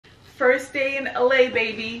First day in LA,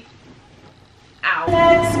 baby. Ow.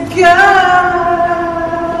 Let's go!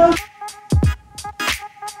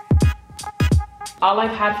 All I've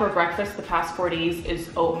had for breakfast the past 4 days is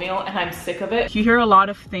oatmeal, and I'm sick of it. You hear a lot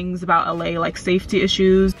of things about LA, like safety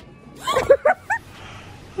issues.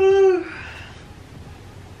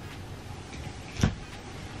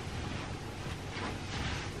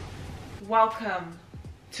 Welcome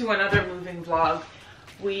to another moving vlog.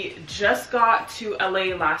 We just got to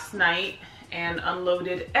LA last night and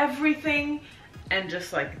unloaded everything and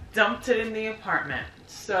just like dumped it in the apartment.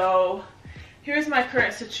 So here's my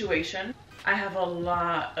current situation. I have a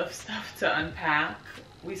lot of stuff to unpack.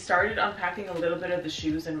 We started unpacking a little bit of the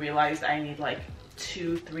shoes and realized I need like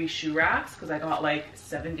 2-3 shoe racks because I got like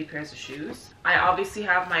 70 pairs of shoes. I obviously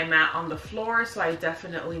have my mat on the floor, so I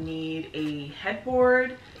definitely need a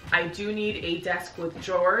headboard. I do need a desk with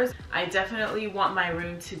drawers. I definitely want my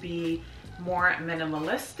room to be more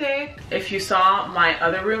minimalistic. If you saw my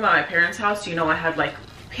other room at my parents' house, you know I had like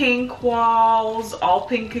pink walls, all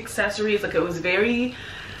pink accessories. Like it was very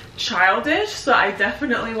childish, so I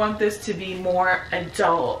definitely want this to be more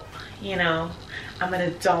adult, you know. I'm an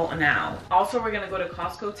adult now. Also, we're gonna go to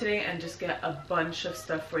Costco today and just get a bunch of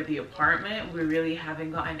stuff for the apartment. We really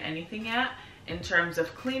haven't gotten anything yet in terms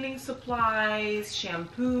of cleaning supplies,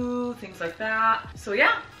 shampoo, things like that. So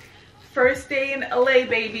yeah, first day in LA,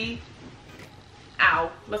 baby.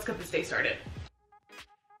 Ow, let's get this day started.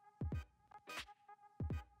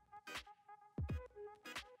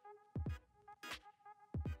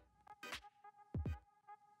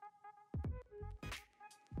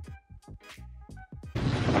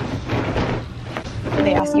 When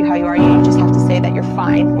they ask you how you are, you just have to say that you're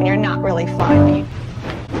fine when you're not really fine.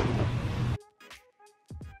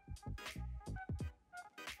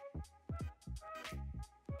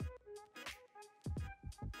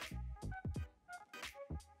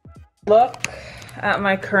 Look at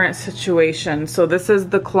my current situation. So this is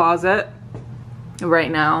the closet right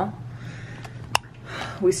now.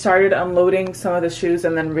 We started unloading some of the shoes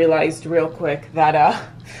and then realized real quick that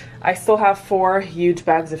I still have 4 huge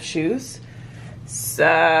bags of shoes.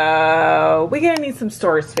 So we're gonna need some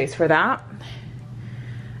storage space for that.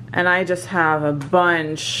 And I just have a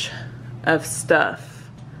bunch of stuff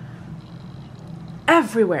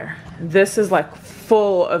everywhere. This is like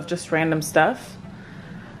full of just random stuff.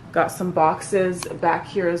 Got some boxes back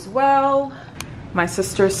here as well. My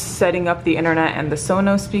sister's setting up the internet and the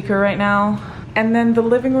Sonos speaker right now. And then the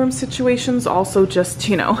living room situation's also just,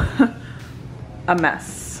 you know, a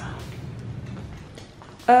mess.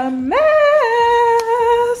 A mess!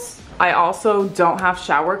 I also don't have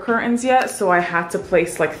shower curtains yet, so I had to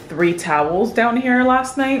place like 3 towels down here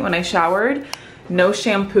last night when I showered. No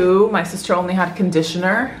shampoo, my sister only had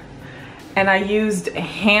conditioner. And I used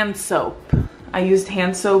hand soap. I used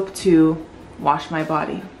hand soap to wash my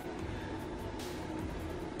body.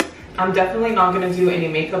 I'm definitely not gonna do any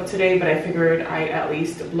makeup today, but I figured I'd at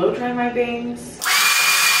least blow dry my bangs.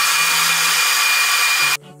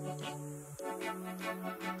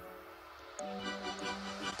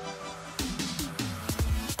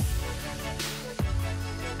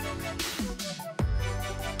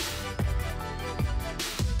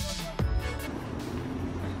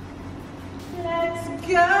 Let's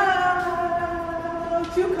go!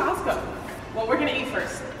 To Costco. Well, we're gonna eat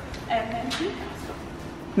first. And then to Costco.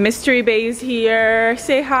 Mystery Bay's here.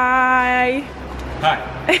 Say hi. Hi.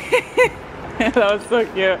 That was so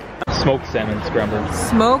cute. Smoked salmon scramble.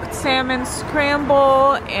 Smoked salmon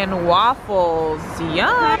scramble and waffles.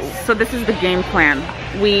 Yum. So this is the game plan.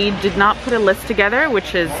 We did not put a list together,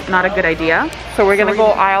 which is not a good idea. So we're gonna go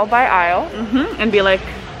aisle by aisle and be like,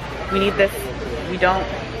 we need this, we don't,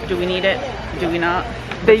 do we need it, do we not?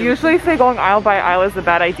 They usually say going aisle by aisle is a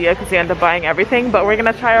bad idea because you end up buying everything, but we're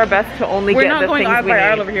gonna try our best to only get the things we need. We're not going aisle by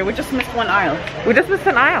aisle over here, we just missed one aisle. We just missed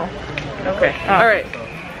an aisle. Okay, all right.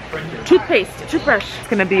 Toothpaste, toothbrush. It's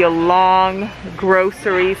gonna be a long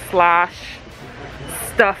grocery slash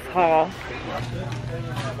stuff haul.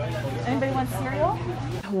 Anybody want cereal?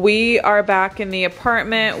 We are back in the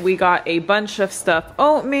apartment. We got a bunch of stuff.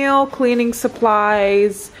 Oatmeal, cleaning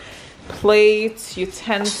supplies, plates,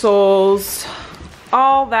 utensils,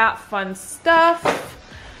 all that fun stuff.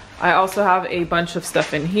 I also have a bunch of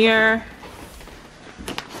stuff in here.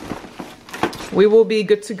 We will be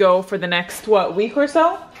good to go for the next, what, week or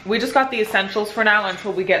so? We just got the essentials for now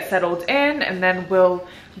until we get settled in, and then we'll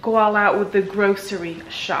go all out with the grocery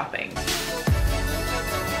shopping.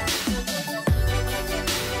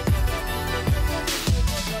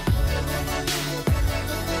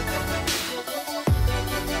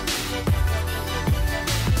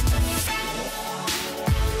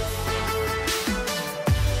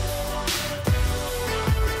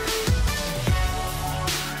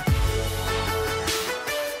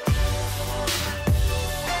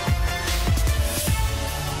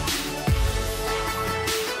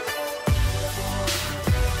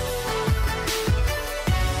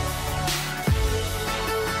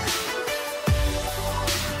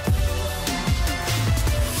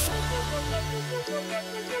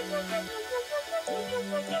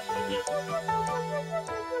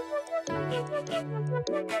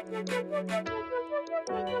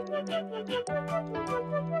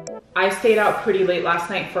 I stayed out pretty late last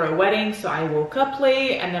night for a wedding, so I woke up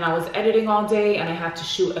late and then I was editing all day and I had to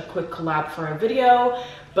shoot a quick collab for a video.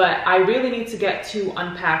 But I really need to get to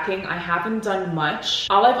unpacking. I haven't done much.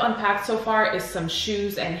 All I've unpacked so far is some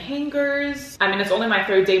shoes and hangers. I mean, it's only my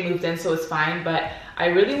third day moved in, so it's fine, but I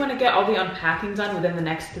really want to get all the unpacking done within the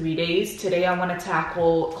next 3 days. Today I want to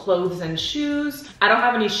tackle clothes and shoes. I don't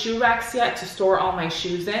have any shoe racks yet to store all my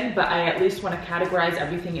shoes in, but I at least want to categorize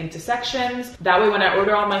everything into sections. That way when I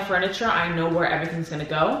order all my furniture, I know where everything's going to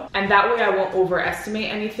go. And that way I won't overestimate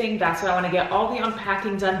anything. That's why I want to get all the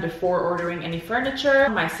unpacking done before ordering any furniture.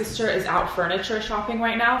 My sister is out furniture shopping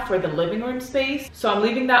right now for the living room space, so I'm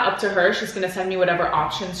leaving that up to her. She's going to send me whatever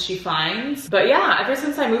options she finds. But yeah, ever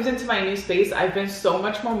since I moved into my new space, I've been so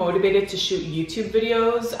much more motivated to shoot YouTube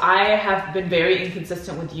videos. I have been very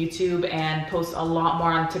inconsistent with YouTube and post a lot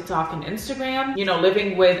more on TikTok and Instagram. You know,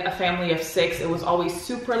 living with a family of 6, it was always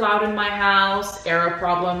super loud in my house, error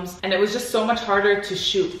problems, and it was just so much harder to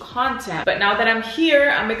shoot content. But now that I'm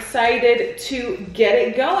here, I'm excited to get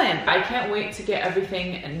it going. I can't wait to get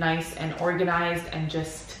everything nice and organized and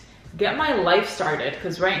just get my life started,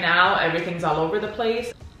 because right now everything's all over the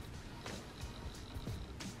place.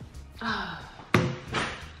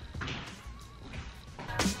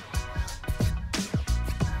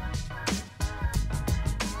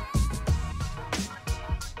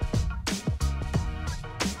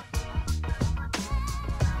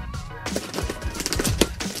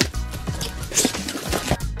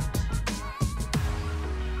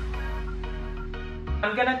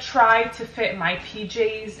 I'm gonna try to fit my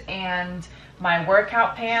PJs and my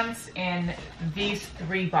workout pants in these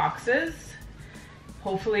 3 boxes.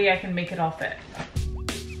 Hopefully I can make it all fit.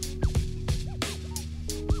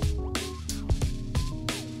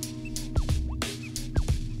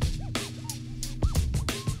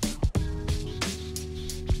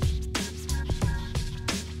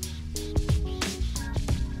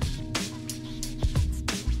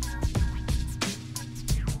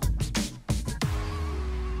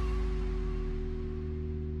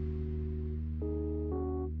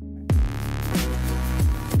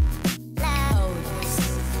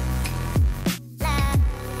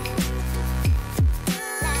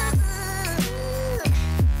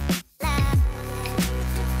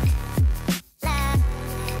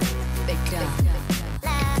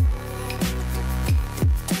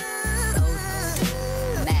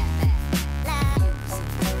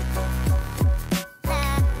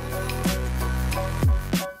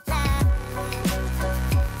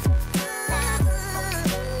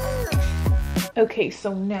 Okay,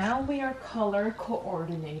 so now we are color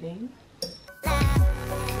coordinating.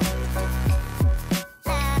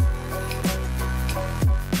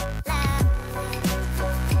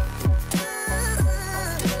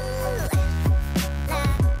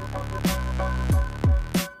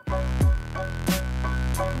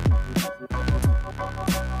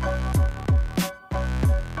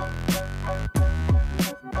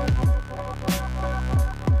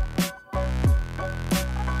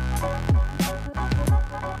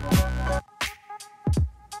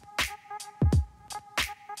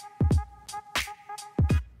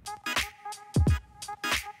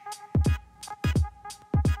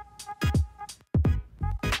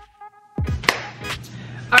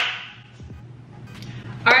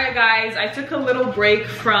 Alright guys, I took a little break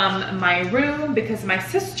from my room because my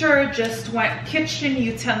sister just went kitchen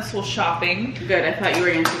utensil shopping. Good, I thought you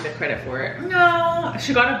were gonna take the credit for it. No,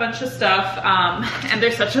 she got a bunch of stuff and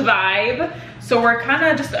they're such a vibe. So we're kind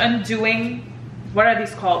of just undoing, what are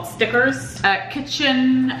these called? Stickers?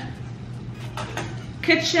 Kitchen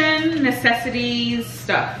necessities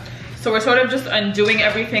stuff. So we're sort of just undoing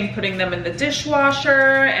everything, putting them in the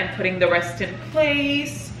dishwasher and putting the rest in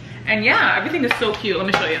place. And yeah, everything is so cute. Let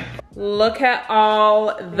me show you. Look at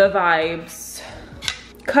all the vibes.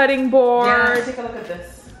 Cutting board. Yeah, take a look at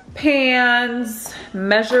this. Pans,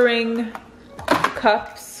 measuring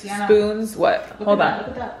cups, spoons. What? Hold on. Look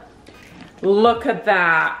at that. Look at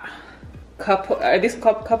that. Cup. Are these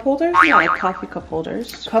cup holders? Yeah, like coffee cup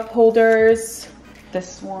holders. Cup holders.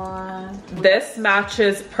 This one. This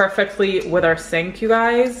matches perfectly with our sink, you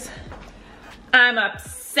guys. I'm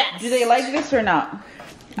obsessed. Do they like this or not?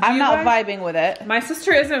 I'm not vibing with it. My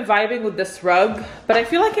sister isn't vibing with this rug, but I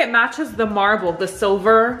feel like it matches the marble, the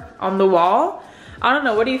silver on the wall. I don't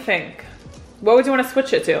know, what do you think? What would you want to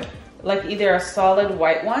switch it to? Like either a solid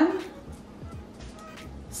white one.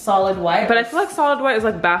 Solid white. But I feel like solid white is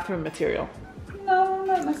like bathroom material. No,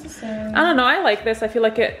 not necessarily. I don't know, I like this. I feel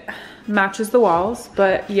like it matches the walls,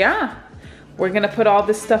 but yeah. We're gonna put all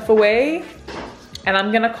this stuff away and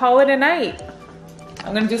I'm gonna call it a night.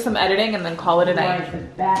 I'm gonna do some editing and then call it a night.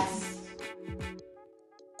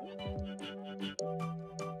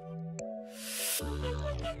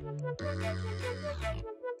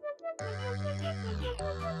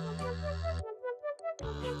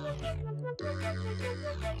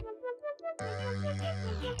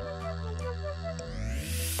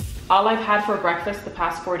 All I've had for breakfast the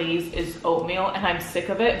past 4 days is oatmeal, and I'm sick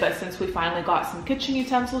of it. But since we finally got some kitchen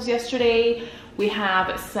utensils yesterday, we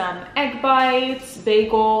have some egg bites,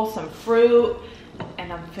 bagel, some fruit,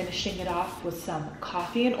 and I'm finishing it off with some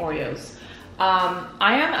coffee and Oreos.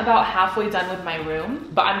 I am about halfway done with my room,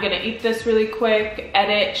 but I'm gonna eat this really quick,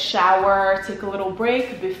 edit, shower, take a little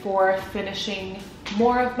break before finishing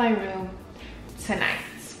more of my room tonight.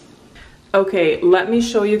 Okay, let me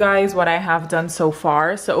show you guys what I have done so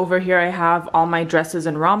far. So over here I have all my dresses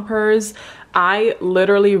and rompers. I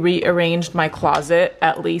literally rearranged my closet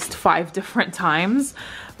at least 5 different times,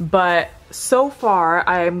 but so far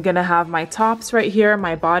I'm gonna have my tops right here,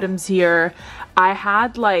 my bottoms here. I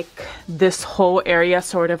had like this whole area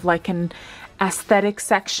sort of like an aesthetic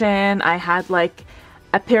section. I had like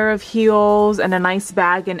a pair of heels and a nice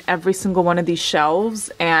bag in every single one of these shelves,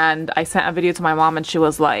 and I sent a video to my mom and she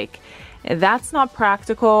was like, that's not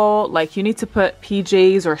practical. Like, you need to put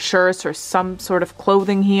PJs or shirts or some sort of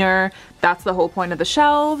clothing here. That's the whole point of the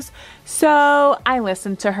shelves. So I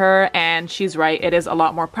listened to her and she's right. It is a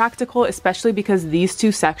lot more practical, especially because these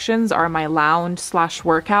 2 sections are my lounge /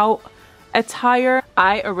 workout attire.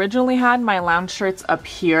 I originally had my lounge shirts up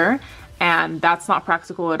here, and that's not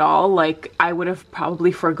practical at all. Like, I would have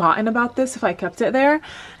probably forgotten about this if I kept it there.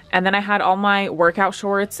 And then I had all my workout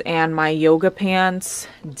shorts and my yoga pants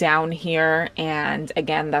down here, and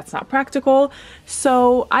again, that's not practical.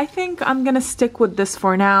 So I think I'm gonna stick with this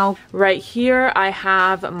for now. Right here, I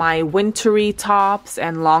have my wintry tops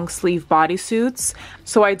and long sleeve bodysuits.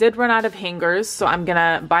 So I did run out of hangers, so I'm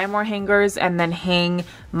gonna buy more hangers and then hang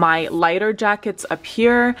my lighter jackets up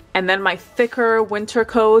here, and then my thicker winter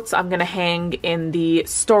coats I'm gonna hang in the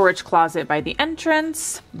storage closet by the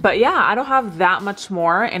entrance. But yeah, I don't have that much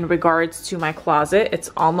more in regards to my closet. It's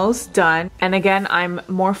almost done, and again, I'm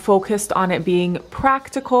more focused on it being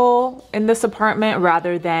practical in this apartment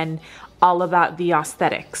rather than all about the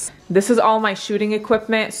aesthetics. This is all my shooting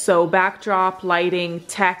equipment, so backdrop, lighting,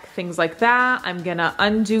 tech, things like that. I'm gonna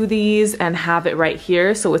undo these and have it right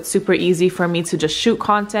here, so it's super easy for me to just shoot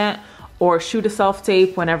content or shoot a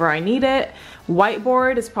self-tape whenever I need it.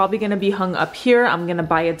 Whiteboard is probably gonna be hung up here. I'm gonna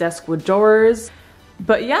buy a desk with drawers.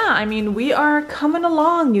 But yeah, I mean, we are coming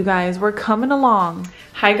along, you guys. We're coming along.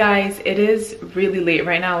 Hi guys, it is really late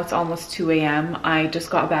right now. It's almost 2 a.m. I just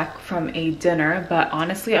got back from a dinner, but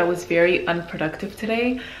honestly, I was very unproductive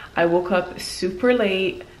today. I woke up super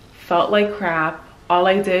late, felt like crap. All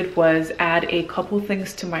I did was add a couple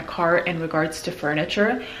things to my cart in regards to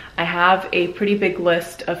furniture. I have a pretty big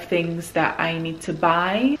list of things that I need to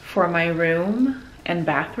buy for my room and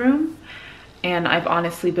bathroom, and I've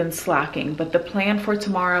honestly been slacking. But the plan for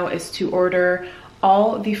tomorrow is to order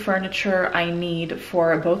all the furniture I need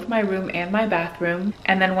for both my room and my bathroom,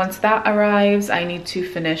 and then once that arrives, I need to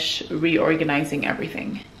finish reorganizing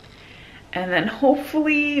everything, and then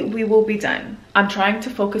hopefully we will be done. I'm trying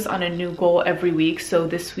to focus on a new goal every week. So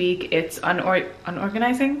this week it's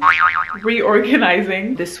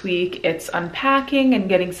reorganizing. This week it's unpacking and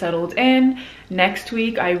getting settled in. Next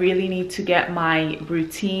week I really need to get my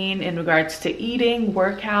routine in regards to eating,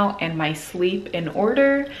 workout, and my sleep in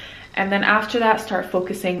order. And then after that, start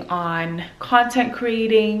focusing on content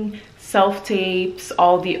creating, self-tapes,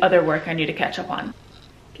 all the other work I need to catch up on.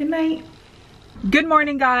 Good night. Good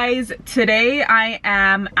morning, guys. Today I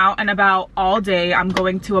am out and about all day. I'm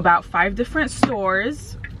going to about 5 different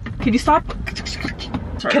stores. Can you stop?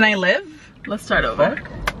 Can I live? Let's start over.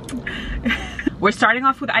 We're starting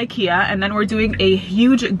off with IKEA, and then we're doing a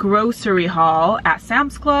huge grocery haul at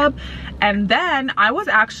Sam's Club. And then I was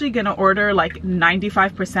actually gonna order like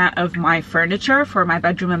 95% of my furniture for my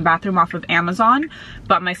bedroom and bathroom off of Amazon.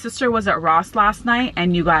 But my sister was at Ross last night,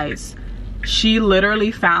 and you guys, she literally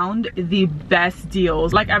found the best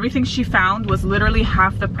deals. Like, everything she found was literally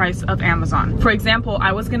half the price of Amazon. For example,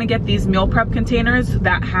 I was gonna get these meal prep containers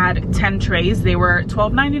that had 10 trays. They were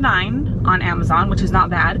 $12.99 on Amazon, which is not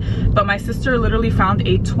bad. But my sister literally found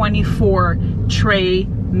a 24 tray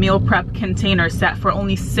meal prep container set for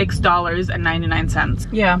only $6.99.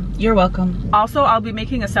 Yeah, you're welcome. Also, I'll be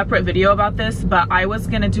making a separate video about this, but I was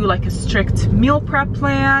gonna do like a strict meal prep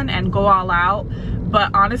plan and go all out.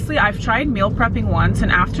 But honestly, I've tried meal prepping once, and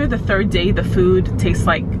after the 3rd day, the food tastes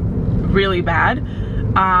like really bad.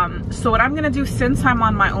 So what I'm gonna do, since I'm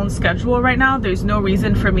on my own schedule right now, there's no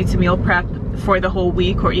reason for me to meal prep for the whole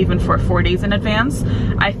week or even for 4 days in advance.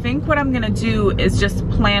 I think what I'm gonna do is just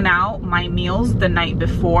plan out my meals the night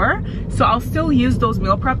before. So I'll still use those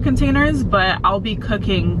meal prep containers, but I'll be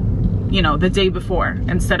cooking, you know, the day before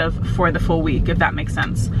instead of for the full week, if that makes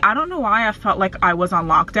sense. I don't know why I felt like I was on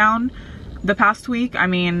lockdown the past week. I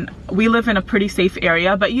mean, we live in a pretty safe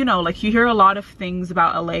area, but you know, like you hear a lot of things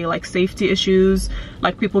about LA, like safety issues,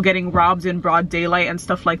 like people getting robbed in broad daylight and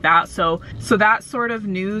stuff like that. So that sort of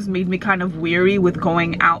news made me kind of weary with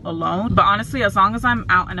going out alone. But honestly, as long as I'm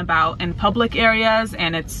out and about in public areas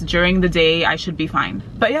and it's during the day, I should be fine.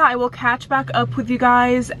 But yeah, I will catch back up with you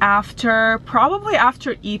guys probably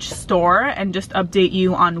after each store and just update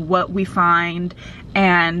you on what we find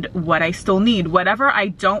and what I still need. Whatever I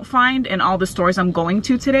don't find in all the stores I'm going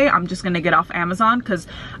to today, I'm just gonna get off Amazon, because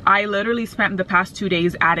I literally spent the past 2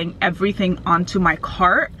 days adding everything onto my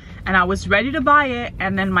cart and I was ready to buy it,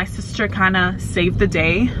 and then my sister kind of saved the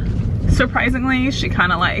day. Surprisingly, she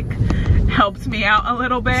kind of like helped me out a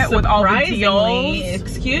little bit with all the deals.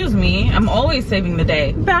 Excuse me, I'm always saving the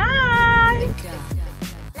day. Bye.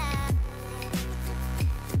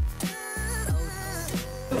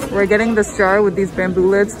 We're getting this jar with these bamboo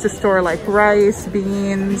lids to store like rice,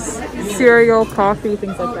 beans, cereal, coffee,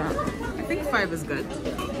 things like that. I think 5 is good.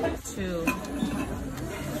 2,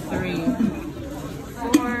 3,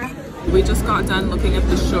 4. We just got done looking at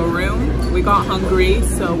the showroom. We got hungry,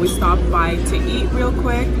 so we stopped by to eat real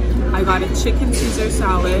quick. I got a chicken Caesar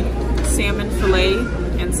salad, salmon fillet,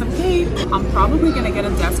 and some cake. I'm probably gonna get a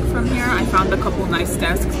desk from here. I found a couple nice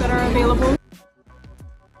desks that are available.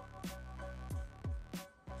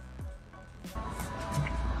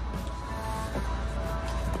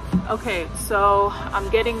 Okay, so I'm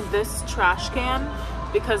getting this trash can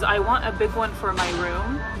because I want a big one for my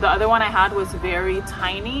room. The other one I had was very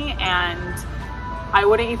tiny and I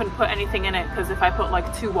wouldn't even put anything in it, because if I put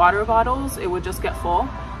like 2 water bottles, it would just get full.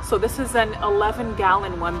 So this is an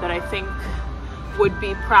 11-gallon one that I think would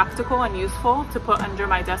be practical and useful to put under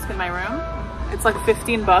my desk in my room. It's like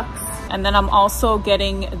 15 bucks. And then I'm also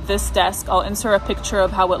getting this desk. I'll insert a picture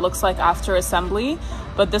of how it looks like after assembly.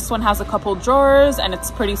 But this one has a couple drawers and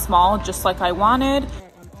it's pretty small, just like I wanted.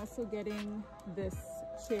 I'm also getting this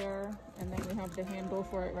chair, and then we have the handle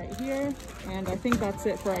for it right here. And I think that's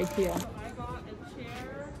it for IKEA. I got a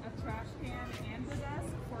chair, a trash can, and a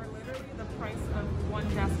desk for literally the price of one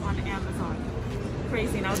desk on Amazon.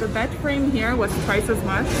 Crazy. Now the bed frame here was twice as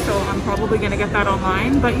much, so I'm probably gonna get that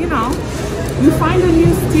online, but you know, you find a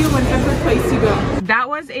new steal in every place you go. That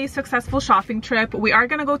was a successful shopping trip. We are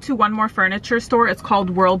gonna go to one more furniture store. It's called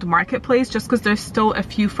World Marketplace, just because there's still a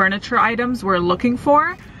few furniture items we're looking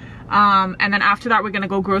for. And then after that, we're gonna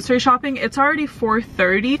go grocery shopping. It's already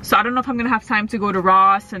 4:30, so I don't know if I'm gonna have time to go to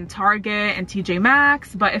Ross and Target and TJ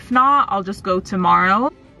Maxx, but if not, I'll just go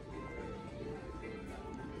tomorrow.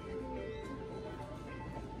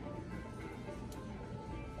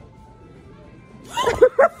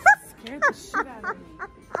 Scared the shit out of me.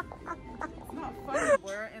 It's not funny.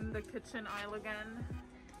 We're in the kitchen aisle again.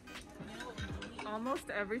 Almost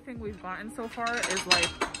everything we've gotten so far is like...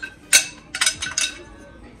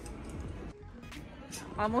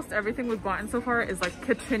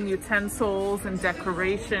 kitchen utensils and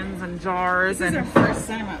decorations and jars. This is our first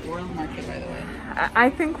time at World Market, by the way. I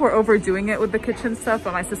think we're overdoing it with the kitchen stuff,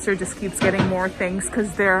 but my sister just keeps getting more things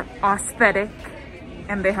because they're aesthetic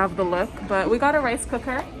and they have the look. But we got a rice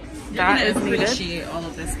cooker. That is needed. Appreciate all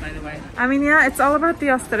of this, by the way. I mean, yeah, it's all about the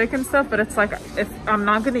aesthetic and stuff, but it's like, if I'm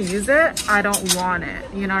not gonna use it, I don't want it.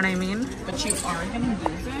 You know what I mean? But you are gonna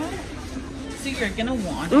use it, so you're gonna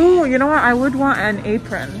want it. Ooh, you know what? I would want an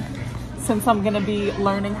apron since I'm gonna be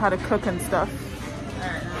learning how to cook and stuff.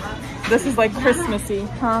 This is like Christmassy,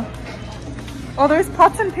 huh? Oh, there's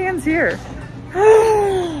pots and pans here.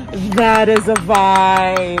 That is a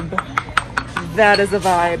vibe. That is a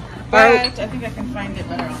vibe. But I think I can find it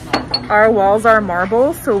better online. Our walls are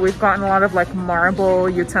marble, so we've gotten a lot of like marble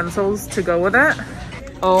utensils to go with it.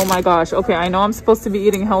 Oh my gosh. Okay, I know I'm supposed to be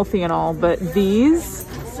eating healthy and all, but these...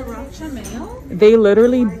 Sriracha mayo? They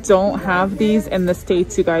literally don't have these in the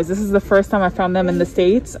States, you guys. This is the first time I found them in the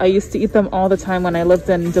States. I used to eat them all the time when I lived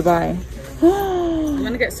in Dubai. I'm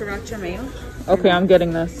gonna get sriracha mayo. Okay, I'm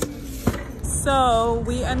getting this. So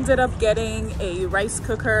we ended up getting a rice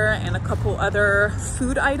cooker and a couple other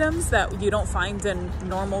food items that you don't find in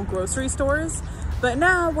normal grocery stores. But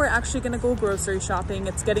now we're actually gonna go grocery shopping.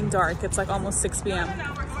 It's getting dark. It's like almost 6 p.m.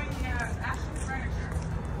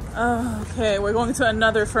 Okay, we're going to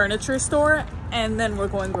another furniture store and then we're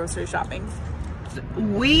going grocery shopping.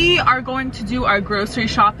 We are going to do our grocery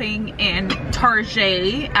shopping in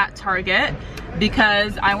Target at Target.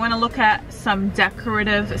 because I want to look at some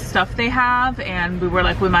decorative stuff they have, and we were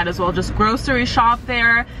like, we might as well just grocery shop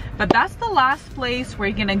there. But that's the last place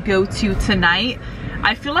we're gonna go to tonight.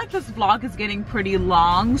 I feel like this vlog is getting pretty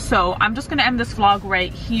long, so I'm just gonna end this vlog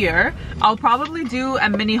right here. I'll probably do a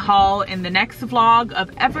mini haul in the next vlog of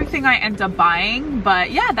everything I end up buying.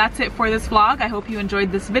 But yeah, that's it for this vlog. I hope you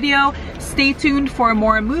enjoyed this video. Stay tuned for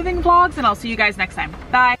more moving vlogs, and I'll see you guys next time.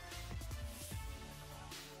 Bye.